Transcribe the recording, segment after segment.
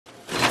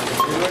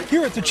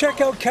Here at the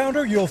checkout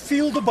counter, you'll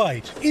feel the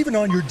bite, even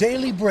on your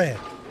daily bread.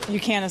 You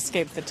can't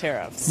escape the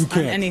tariffs on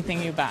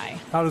anything you buy.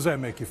 How does that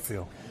make you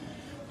feel?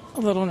 A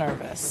little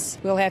nervous.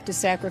 We'll have to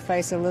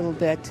sacrifice a little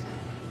bit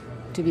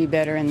to be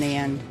better in the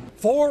end.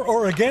 For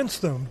or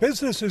against them,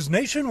 businesses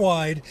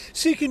nationwide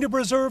seeking to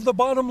preserve the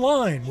bottom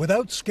line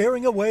without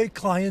scaring away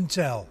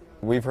clientele.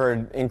 We've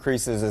heard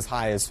increases as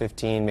high as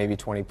 15, maybe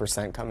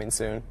 20% coming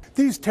soon.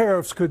 These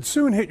tariffs could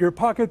soon hit your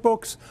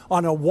pocketbooks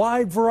on a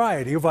wide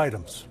variety of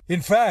items. In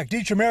fact,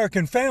 each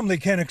American family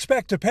can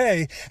expect to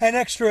pay an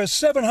extra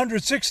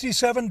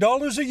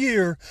 $767 a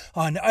year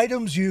on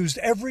items used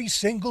every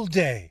single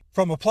day.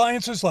 From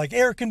appliances like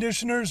air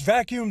conditioners,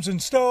 vacuums,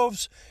 and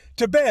stoves,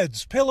 to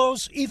beds,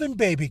 pillows, even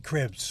baby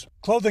cribs.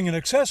 Clothing and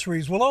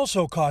accessories will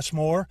also cost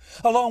more,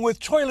 along with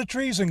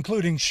toiletries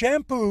including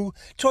shampoo,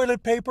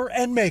 toilet paper,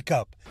 and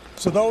makeup.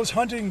 So those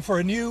hunting for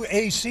a new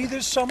AC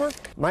this summer?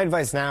 My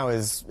advice now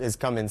is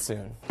come in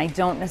soon. I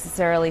don't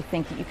necessarily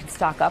think that you can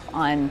stock up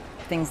on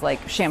things like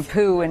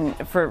shampoo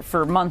and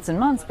for months and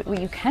months, but what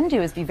you can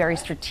do is be very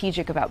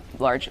strategic about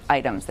large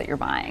items that you're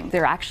buying.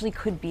 There actually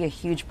could be a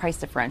huge price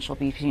differential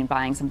between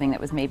buying something that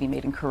was maybe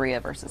made in Korea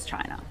versus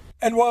China.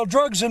 And while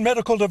drugs and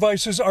medical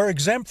devices are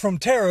exempt from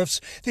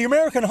tariffs, the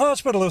American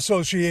Hospital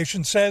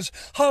Association says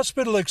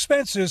hospital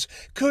expenses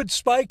could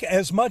spike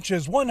as much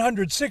as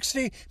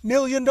 $160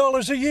 million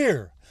a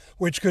year,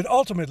 which could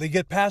ultimately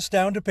get passed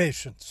down to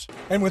patients.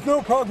 And with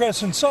no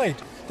progress in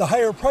sight, the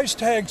higher price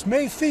tags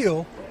may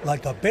feel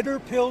like a bitter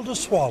pill to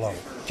swallow.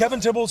 Kevin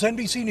Tibbles,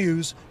 NBC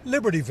News,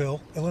 Libertyville,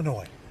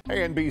 Illinois.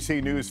 Hey,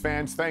 NBC News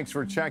fans, thanks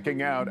for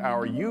checking out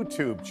our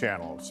YouTube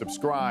channel.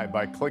 Subscribe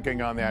by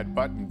clicking on that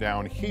button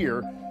down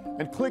here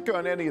and click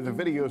on any of the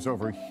videos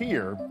over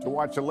here to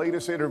watch the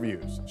latest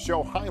interviews,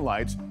 show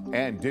highlights,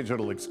 and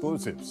digital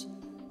exclusives.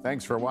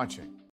 Thanks for watching.